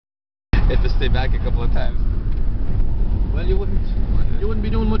Had to stay back a couple of times. Well, you wouldn't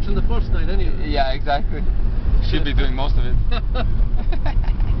be doing much on the first night anyway. Yeah, exactly. Should be doing most of it. Yeah,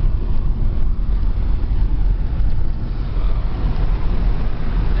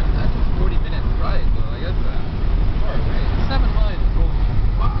 that's a 40 minute ride, though. I guess far away. 7 miles.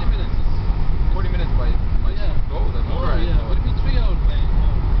 40 minutes. 40 minutes by boat. That's more. Yeah, would it be 3 hours playing?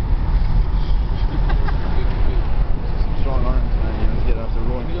 Strong arms, man. You know, get off the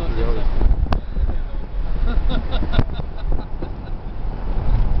road in 3 hours.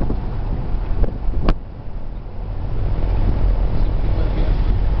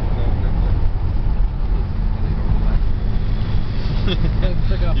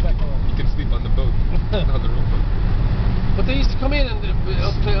 You can sleep on the boat, on the roof. But they used to come in and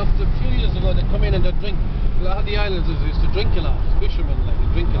up to a few years ago they'd come in and they'd drink. A lot of the islanders used to drink a lot. Fishermen like they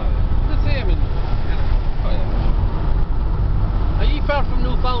drink a lot. The same in Oh yeah. Are you far from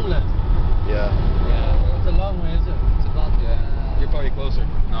Newfoundland? Yeah. Yeah, it's a long way, is it? It's about you're probably closer.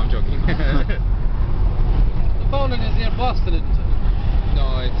 No, I'm joking. Newfoundland is near Boston, isn't it?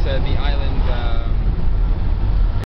 No, it's the island.